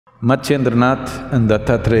Matchendranath and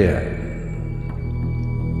Dattatreya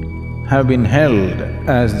have been held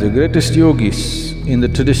as the greatest yogis in the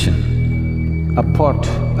tradition. A pot,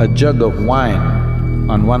 a jug of wine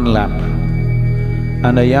on one lap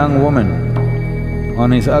and a young woman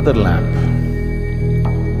on his other lap.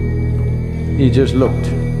 He just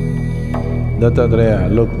looked.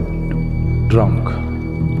 Dattatreya looked drunk.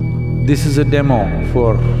 This is a demo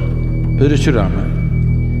for Parashuram,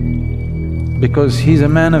 because he's a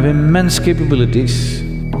man of immense capabilities.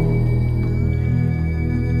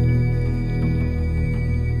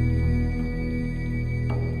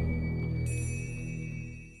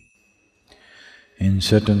 In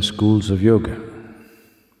certain schools of yoga,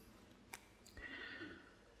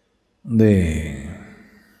 they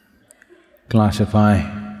classify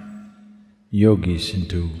yogis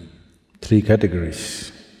into three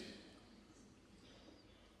categories.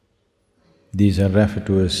 These are referred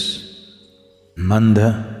to as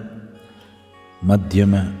Mandha,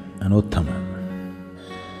 Madhyama and Uttama.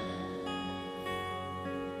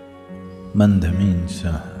 Mandha means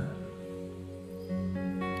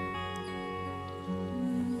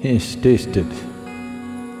he has tasted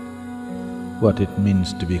what it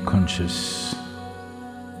means to be conscious.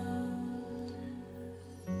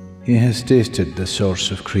 He has tasted the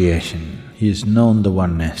source of creation, he has known the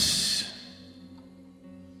oneness,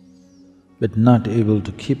 but not able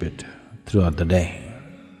to keep it throughout the day.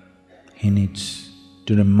 He needs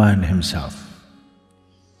to remind himself.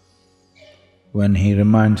 When he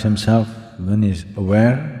reminds himself, when he's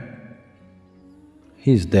aware,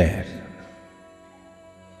 he's there.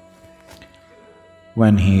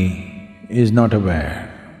 When he is not aware,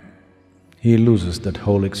 he loses that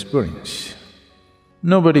whole experience.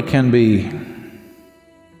 Nobody can be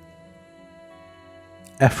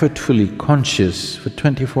effortfully conscious for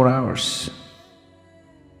 24 hours.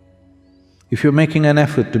 If you're making an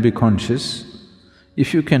effort to be conscious,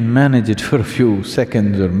 if you can manage it for a few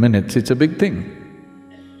seconds or minutes, it's a big thing.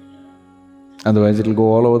 Otherwise it'll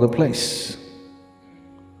go all over the place.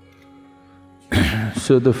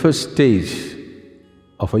 So the first stage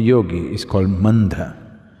of a yogi is called Mandha.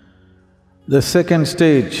 The second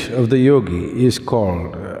stage of the yogi is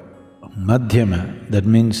called Madhyama, that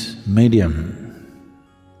means medium.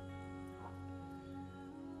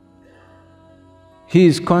 He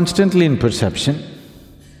is constantly in perception,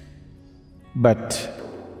 but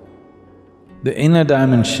the inner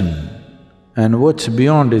dimension and what's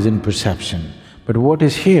beyond is in perception, but what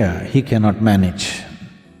is here, he cannot manage.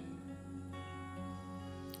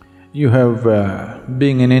 You have…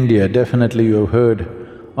 being in India, definitely you have heard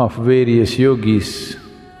of various yogis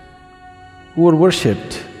who were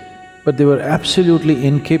worshipped, but they were absolutely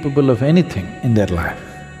incapable of anything in their life.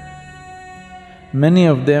 Many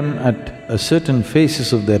of them at a certain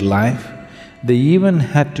phases of their life, they even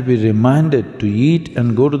had to be reminded to eat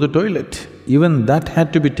and go to the toilet. Even that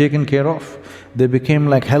had to be taken care of. They became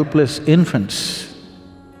like helpless infants.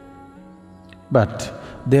 But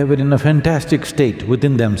they were in a fantastic state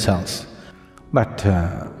within themselves. But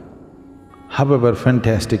however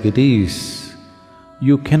fantastic it is,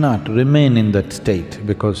 you cannot remain in that state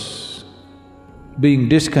because being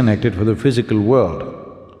disconnected from the physical world,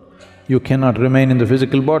 you cannot remain in the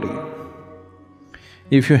physical body.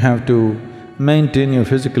 If you have to maintain your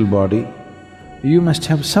physical body, you must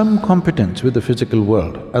have some competence with the physical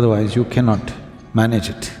world, otherwise you cannot manage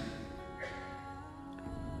it.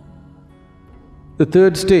 The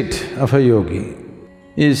third state of a yogi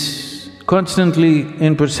is constantly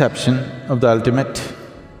in perception of the ultimate.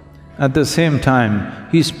 At the same time,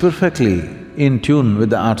 he is perfectly in tune with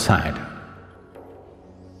the outside.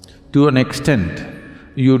 To an extent,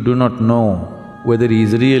 you do not know whether he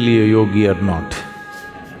is really a yogi or not.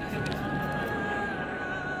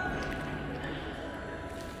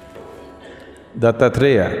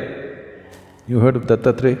 Dattatreya, you heard of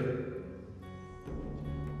Dattatreya?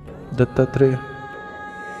 Dattatreya?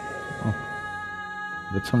 Oh,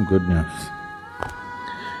 that's some good news.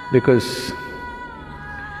 Because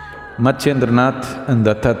Matchendranath and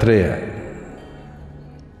Dattatreya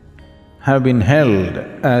have been held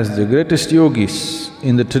as the greatest yogis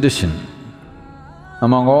in the tradition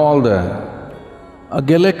among all a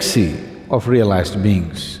galaxy of realized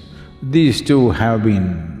beings. These two have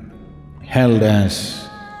been held as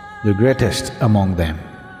the greatest among them.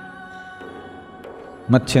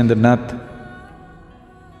 Matchendranath,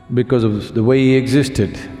 because of the way he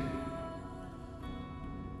existed,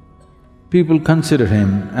 people consider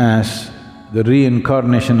him as the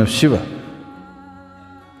reincarnation of Shiva.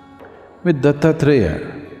 With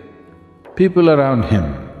Dattatreya, people around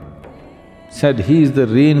him said he is the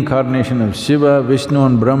reincarnation of Shiva, Vishnu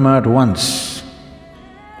and Brahma at once.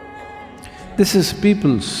 This is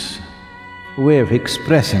people's way of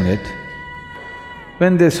expressing it.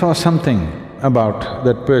 When they saw something about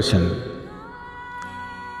that person,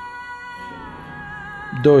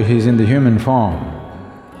 though he's in the human form,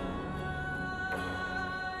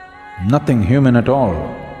 nothing human at all.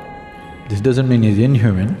 This doesn't mean he's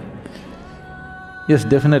inhuman. Yes,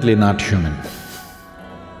 definitely not human.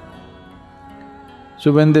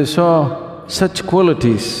 So when they saw such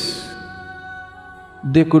qualities,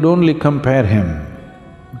 they could only compare him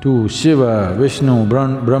to Shiva, Vishnu,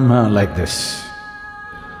 Brahma like this.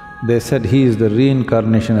 They said he is the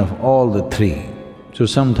reincarnation of all the three. So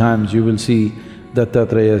sometimes you will see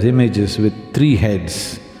Dattatreya's images with 3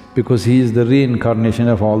 heads because he is the reincarnation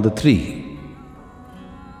of all the three.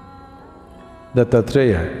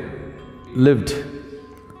 Dattatreya lived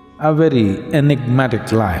a very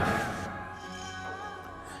enigmatic life.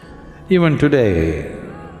 Even today,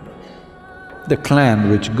 the clan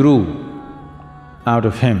which grew out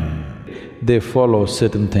of him, they follow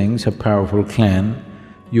certain things, a powerful clan.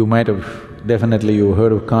 You might have… definitely you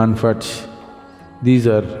heard of Kanfats. These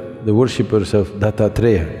are the worshippers of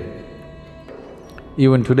Dattatreya.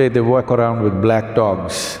 Even today they walk around with black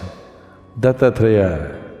dogs.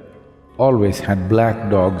 Dattatreya always had black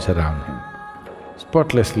dogs around him,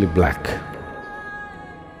 spotlessly black.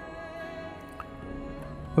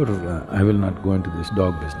 I will not go into this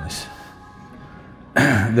dog business.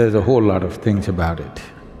 There's a whole lot of things about it.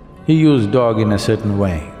 He used dog in a certain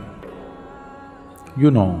way. You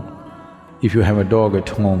know, if you have a dog at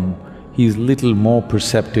home, he's little more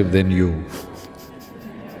perceptive than you.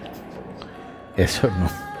 Yes or no?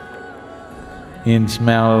 In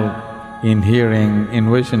smell, in hearing, in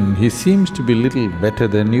vision, he seems to be little better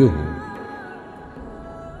than you.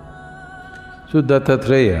 So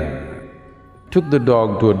Dattatreya took the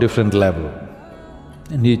dog to a different level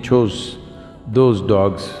and he chose those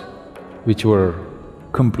dogs which were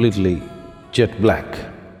completely jet black.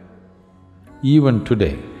 Even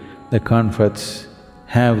today, the Kanfats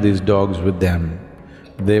have these dogs with them.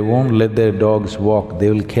 They won't let their dogs walk, they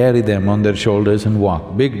will carry them on their shoulders and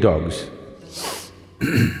walk, big dogs.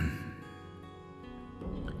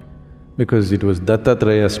 Because it was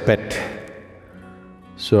Dattatreya's pet,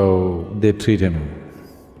 so they treat him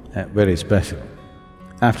very special.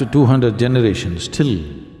 After 200 generations, still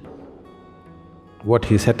what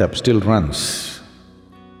he set up still runs.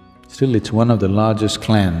 Still it's one of the largest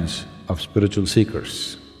clans of spiritual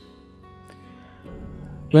seekers.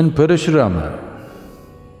 When Parashuram,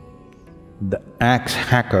 the axe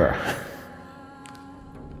hacker,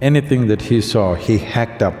 anything that he saw, he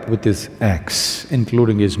hacked up with his axe,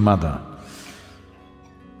 including his mother.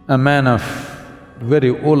 A man of very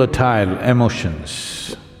volatile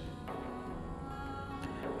emotions.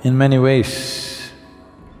 In many ways,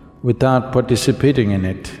 without participating in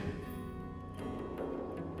it,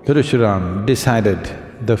 Parashuram decided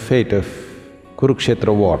the fate of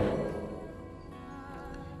Kurukshetra war.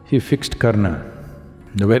 He fixed Karna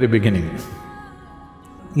in the very beginning.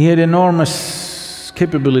 He had enormous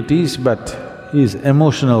capabilities, but his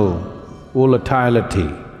emotional volatility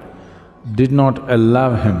did not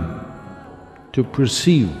allow him to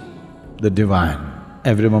perceive the divine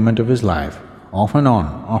every moment of his life, off and on,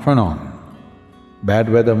 off and on.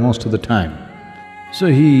 Bad weather most of the time. So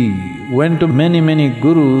he went to many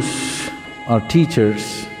gurus or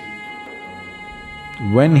teachers.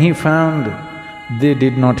 When he found they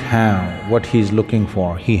did not have what he's looking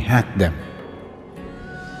for, he hacked them.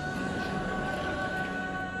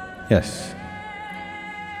 Yes.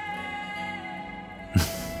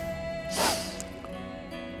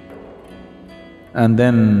 And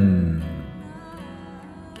then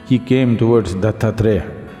he came towards Dattatreya.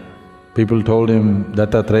 People told him,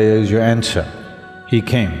 Dattatreya is your answer. He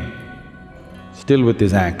came, still with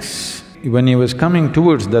his axe. When he was coming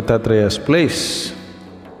towards Dattatreya's place,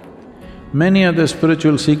 many other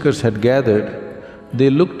spiritual seekers had gathered. They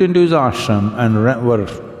looked into his ashram and were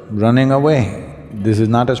running away. This is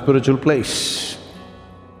not a spiritual place.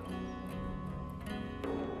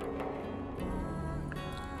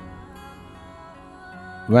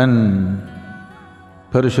 When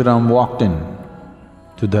Parashuram walked in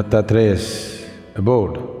to Dattatreya's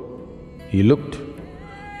abode, he looked.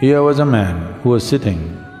 Here was a man who was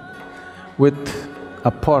sitting with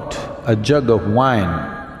a pot, a jug of wine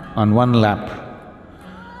on one lap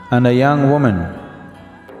and a young woman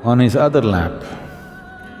on his other lap.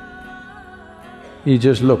 He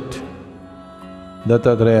just looked.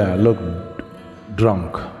 Dattatreya looked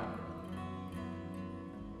drunk.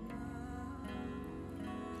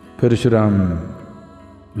 Parashuram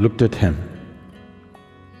looked at him,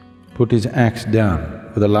 put his axe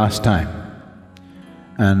down for the last time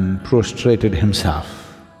and prostrated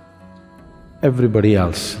himself. Everybody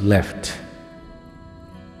else left.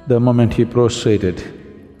 The moment he prostrated,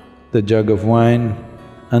 the jug of wine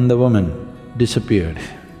and the woman disappeared,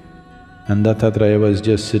 and Dattatreya was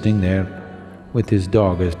just sitting there with his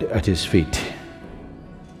dog at his feet.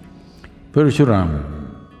 Parashuram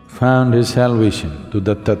found his salvation to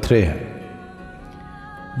Dattatreya.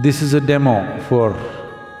 This is a demo for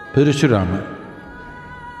Parashuram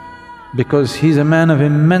because he's a man of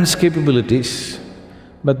immense capabilities,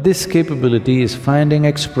 but this capability is finding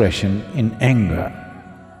expression in anger,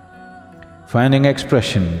 finding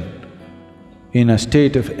expression in a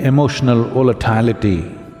state of emotional volatility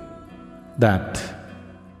that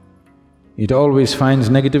it always finds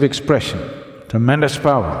negative expression, tremendous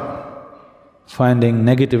power, finding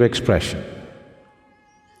negative expression.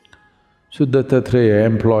 So Dattatreya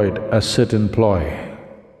employed a certain ploy,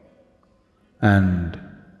 and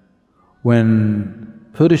when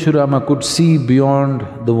Parashurama could see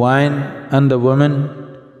beyond the wine and the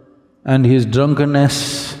woman and his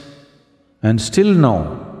drunkenness and still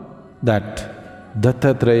know that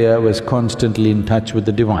Dattatreya was constantly in touch with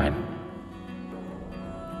the divine,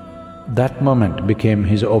 that moment became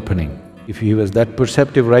his opening. If he was that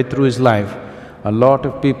perceptive right through his life, a lot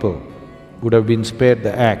of people would have been spared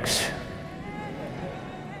the axe.